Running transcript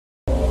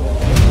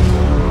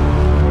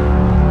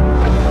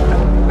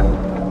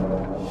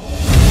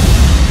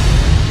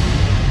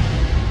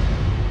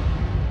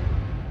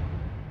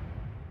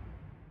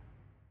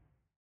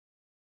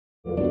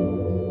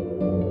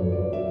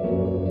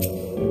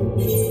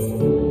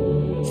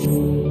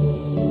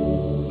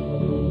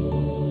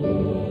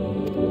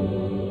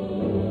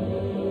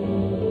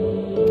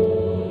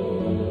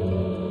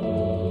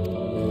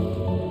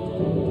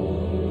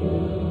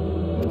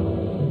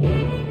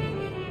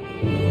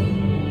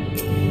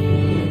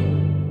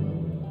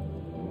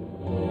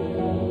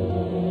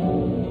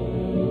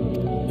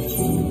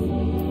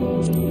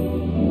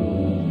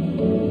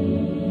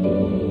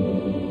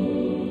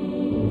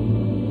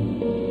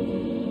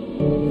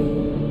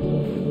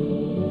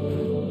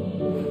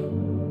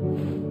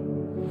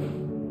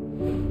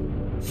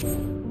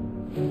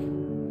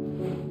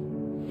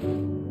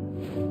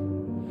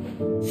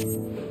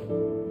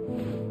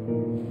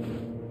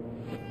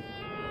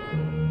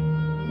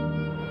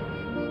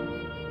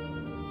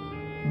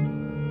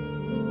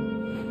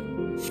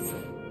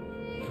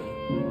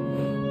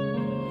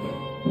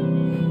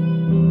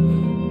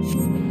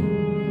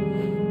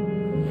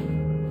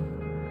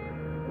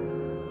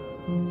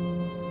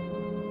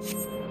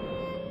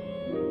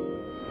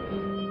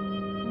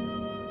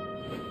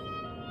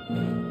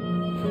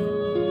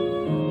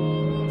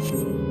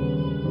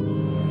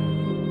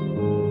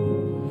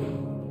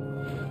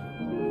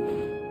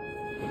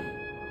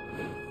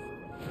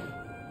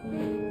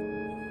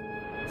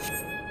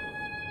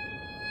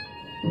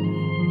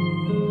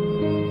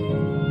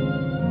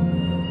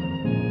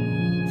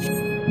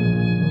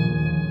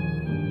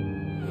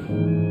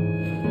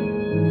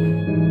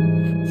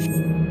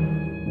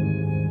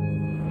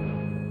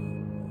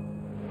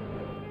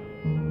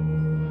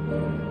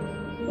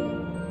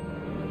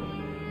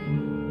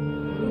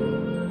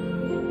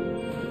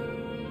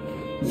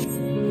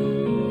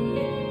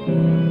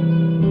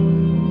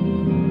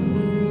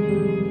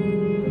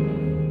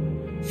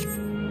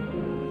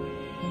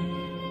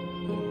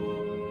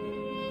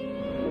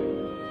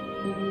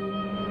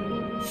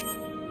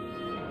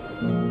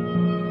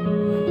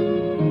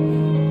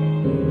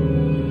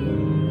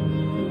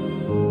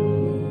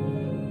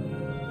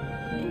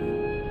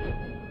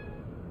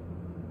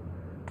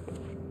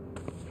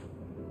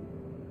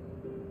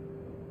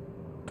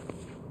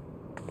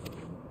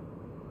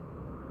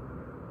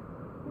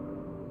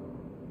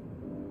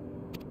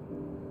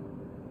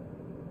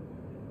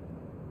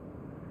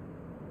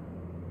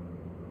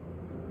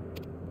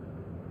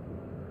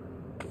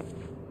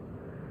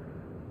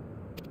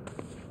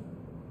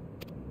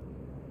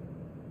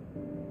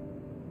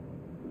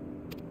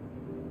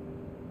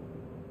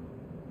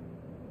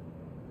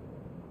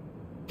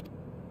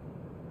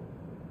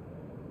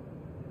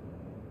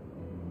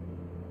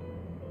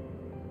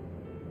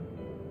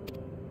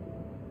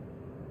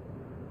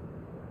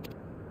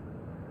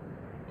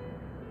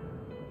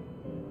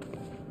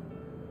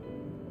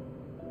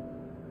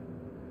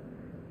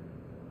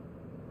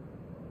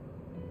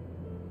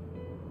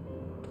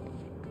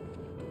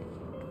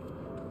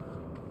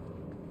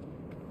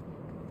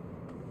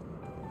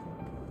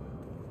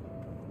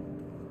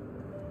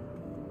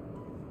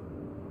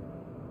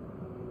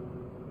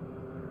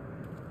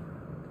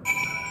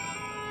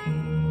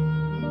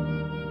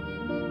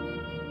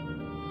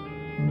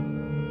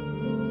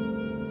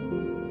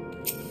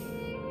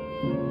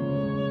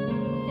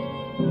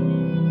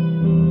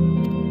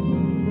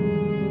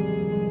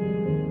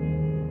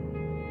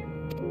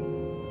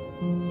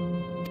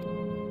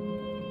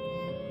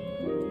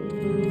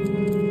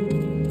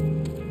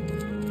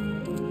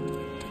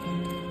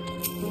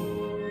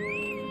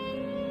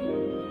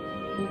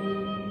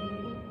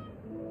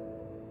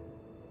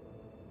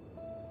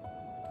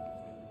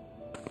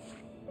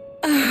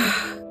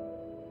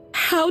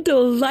How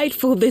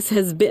delightful this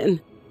has been.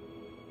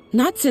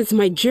 Not since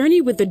my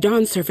journey with the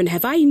Dawn Servant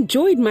have I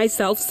enjoyed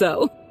myself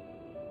so.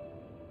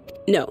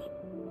 No,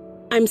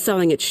 I'm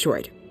selling it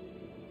short.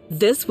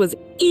 This was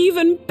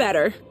even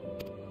better.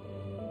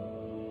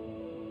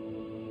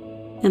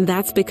 And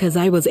that's because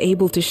I was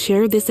able to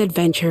share this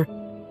adventure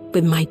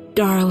with my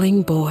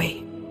darling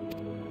boy.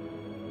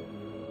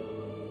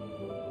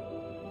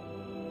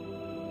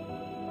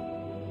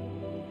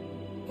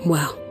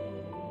 Well,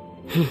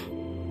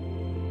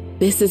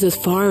 this is as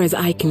far as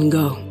I can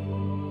go.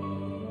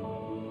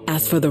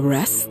 As for the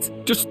rest...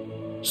 Just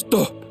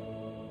stop.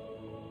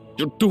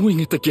 You're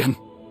doing it again.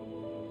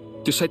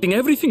 Deciding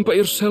everything by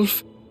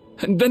yourself,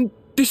 and then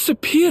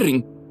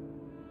disappearing.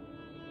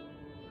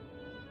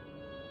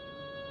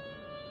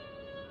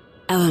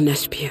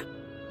 Elaneshpia,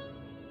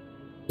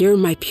 you're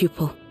my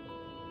pupil,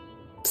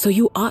 so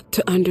you ought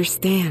to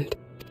understand.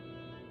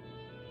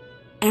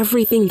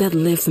 Everything that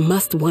lives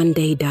must one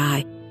day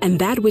die, and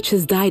that which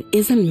has died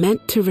isn't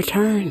meant to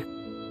return.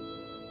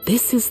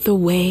 This is the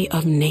way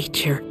of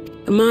nature.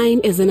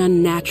 Mine is an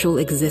unnatural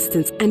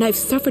existence, and I've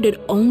suffered it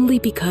only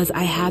because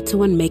I had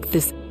to unmake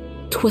this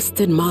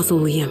twisted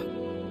mausoleum.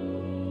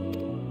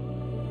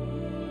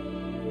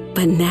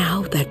 But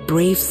now that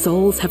brave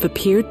souls have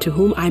appeared to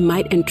whom I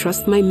might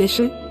entrust my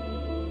mission,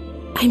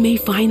 I may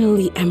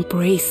finally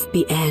embrace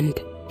the end.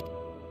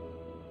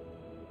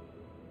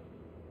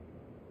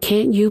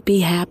 Can't you be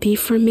happy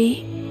for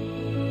me?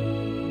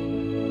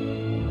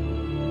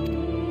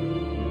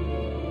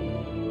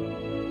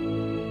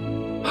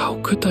 How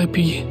could I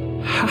be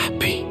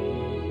happy?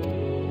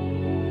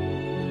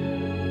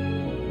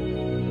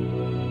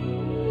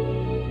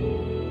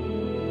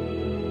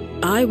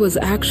 I was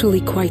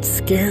actually quite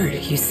scared,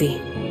 you see.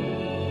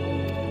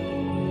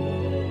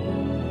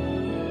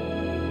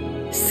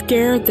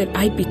 Scared that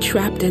I'd be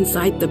trapped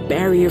inside the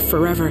barrier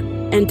forever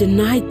and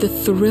denied the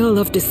thrill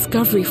of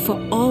discovery for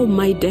all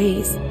my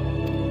days.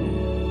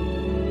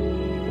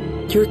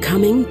 Your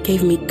coming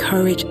gave me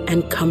courage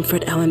and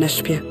comfort,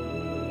 Eleneshpia,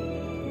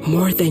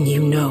 more than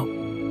you know.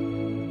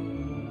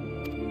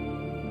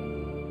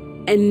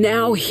 And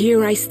now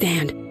here I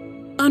stand,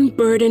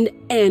 unburdened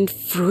and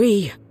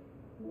free.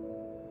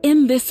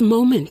 In this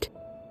moment,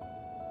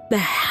 the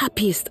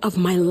happiest of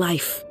my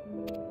life.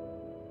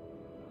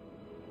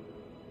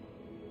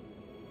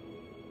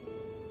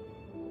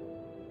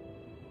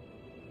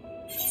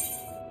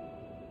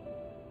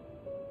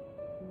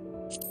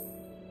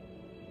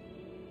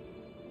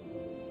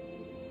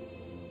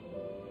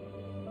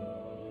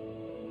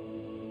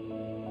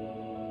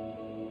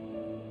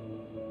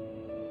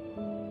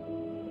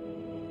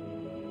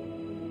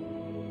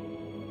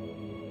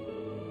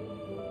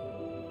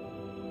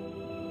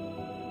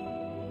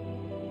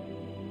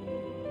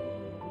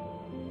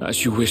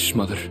 As you wish,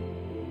 Mother.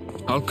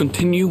 I'll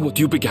continue what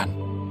you began.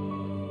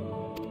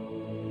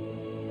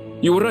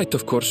 You were right,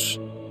 of course.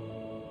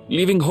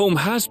 Leaving home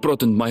has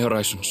broadened my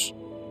horizons.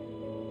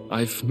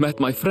 I've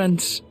met my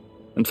friends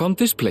and found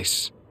this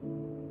place.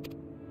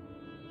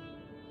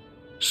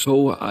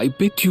 So I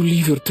bid you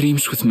leave your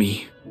dreams with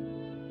me.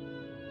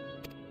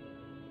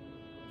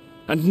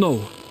 And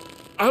know,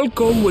 I'll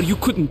go where you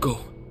couldn't go,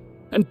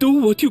 and do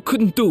what you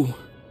couldn't do.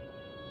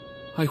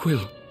 I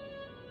will.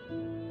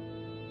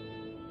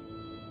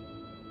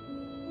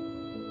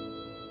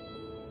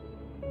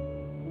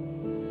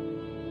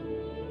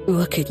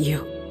 Look at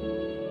you,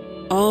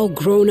 all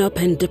grown up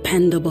and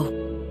dependable.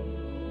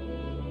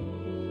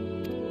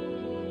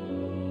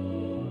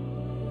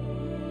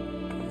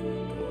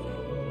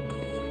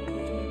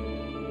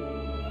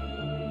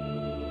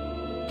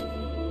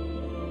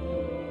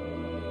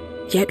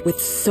 Yet with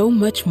so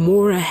much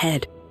more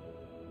ahead.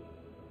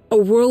 A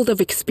world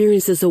of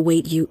experiences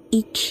await you,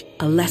 each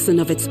a lesson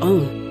of its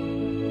own.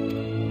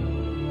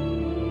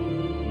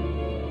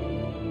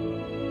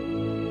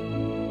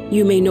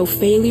 You may know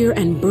failure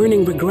and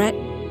burning regret,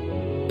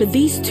 but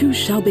these too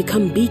shall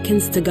become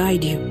beacons to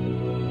guide you.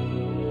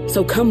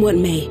 So come what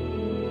may,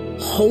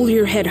 hold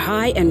your head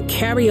high and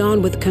carry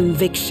on with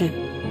conviction.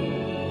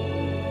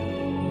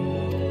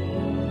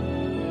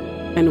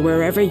 And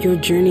wherever your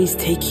journeys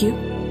take you,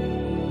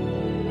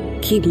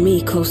 keep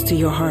me close to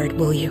your heart,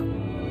 will you?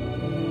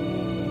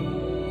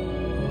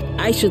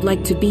 I should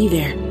like to be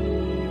there,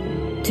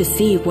 to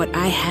see what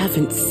I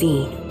haven't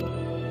seen.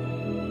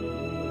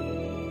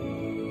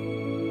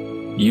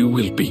 You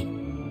will be,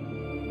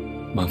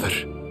 Mother.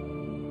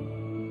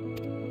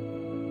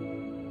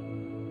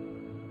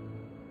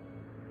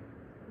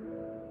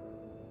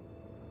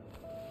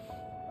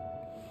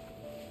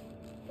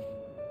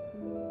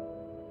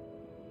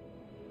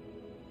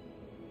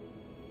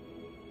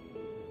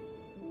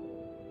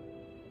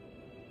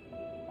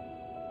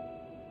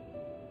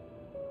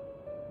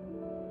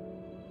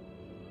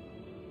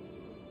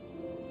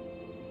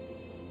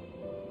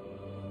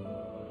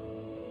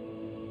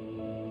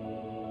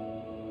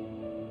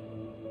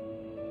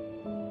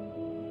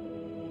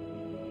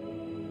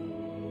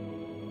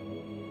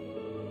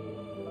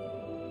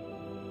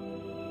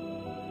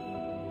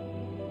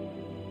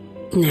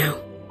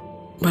 Now,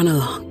 run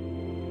along.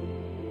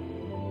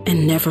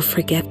 And never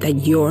forget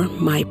that you're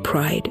my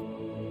pride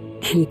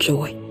and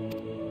joy.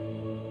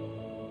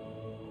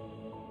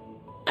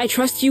 I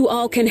trust you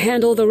all can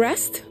handle the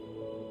rest.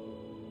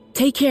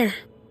 Take care,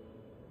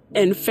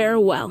 and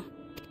farewell.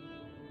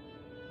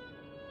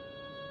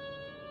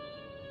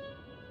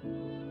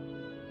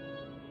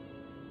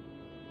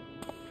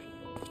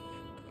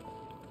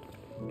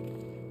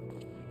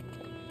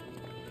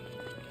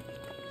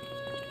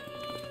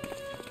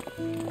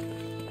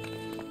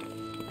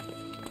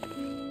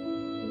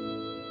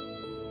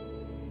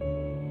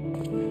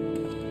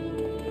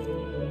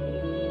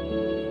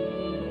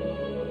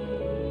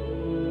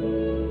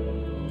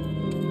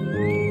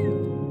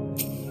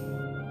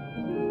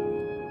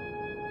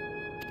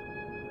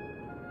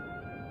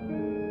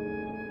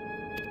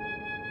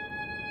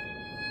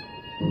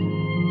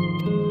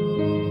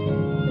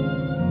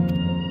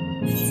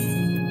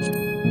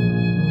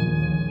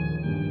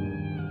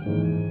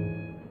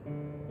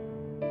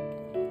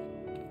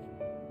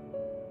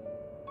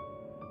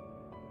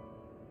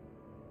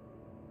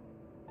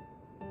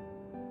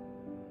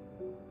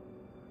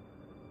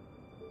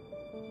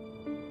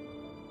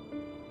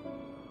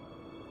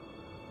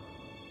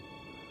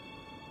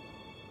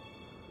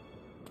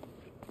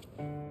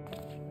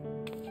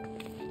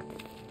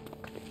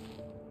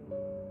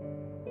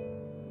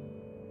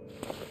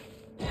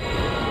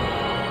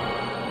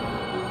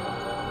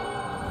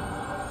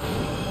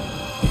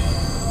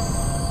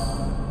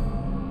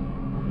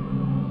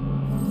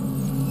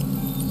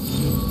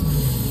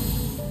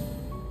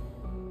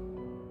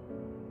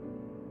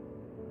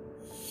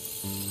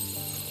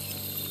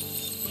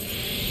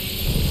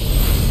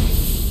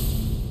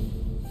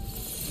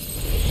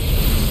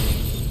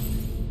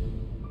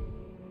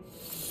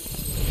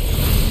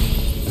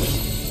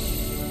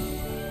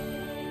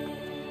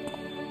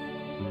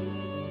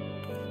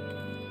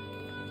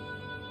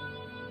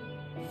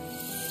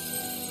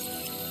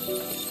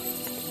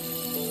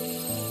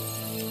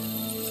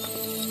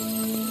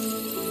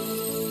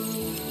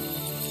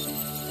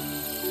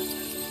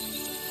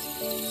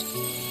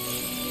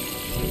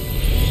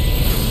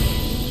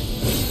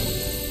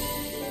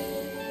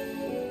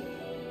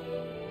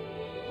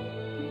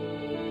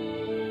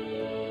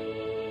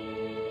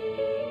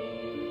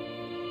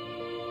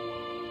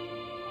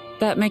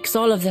 That makes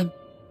all of them.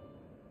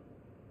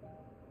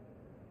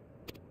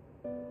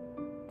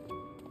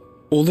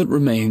 All that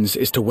remains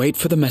is to wait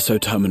for the meso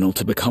terminal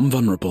to become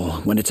vulnerable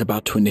when it's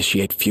about to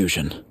initiate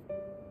fusion.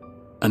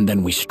 And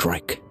then we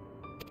strike.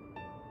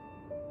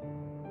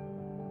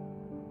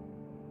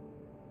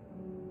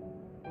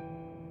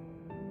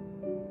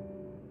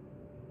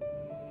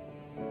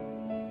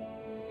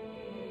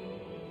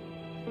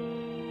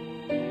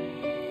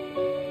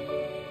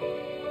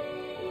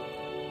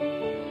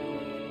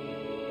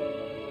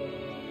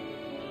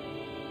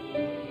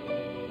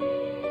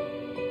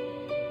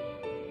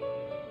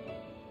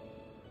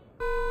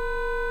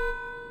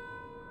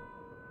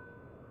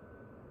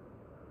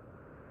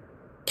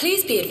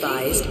 Please be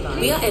advised,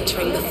 we are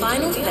entering the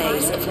final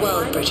phase of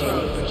world bridging.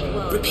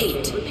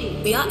 Repeat,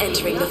 we are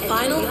entering the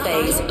final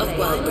phase of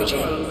world bridging.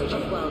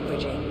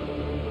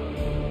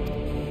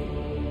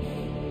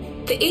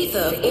 The ether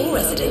of all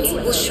residents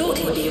will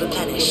shortly be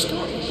replenished.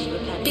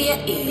 Be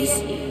at ease.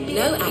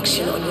 No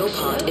action on your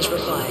part is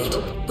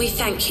required. We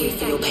thank you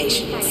for your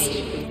patience.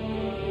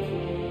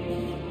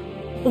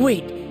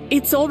 Wait,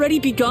 it's already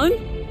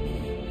begun?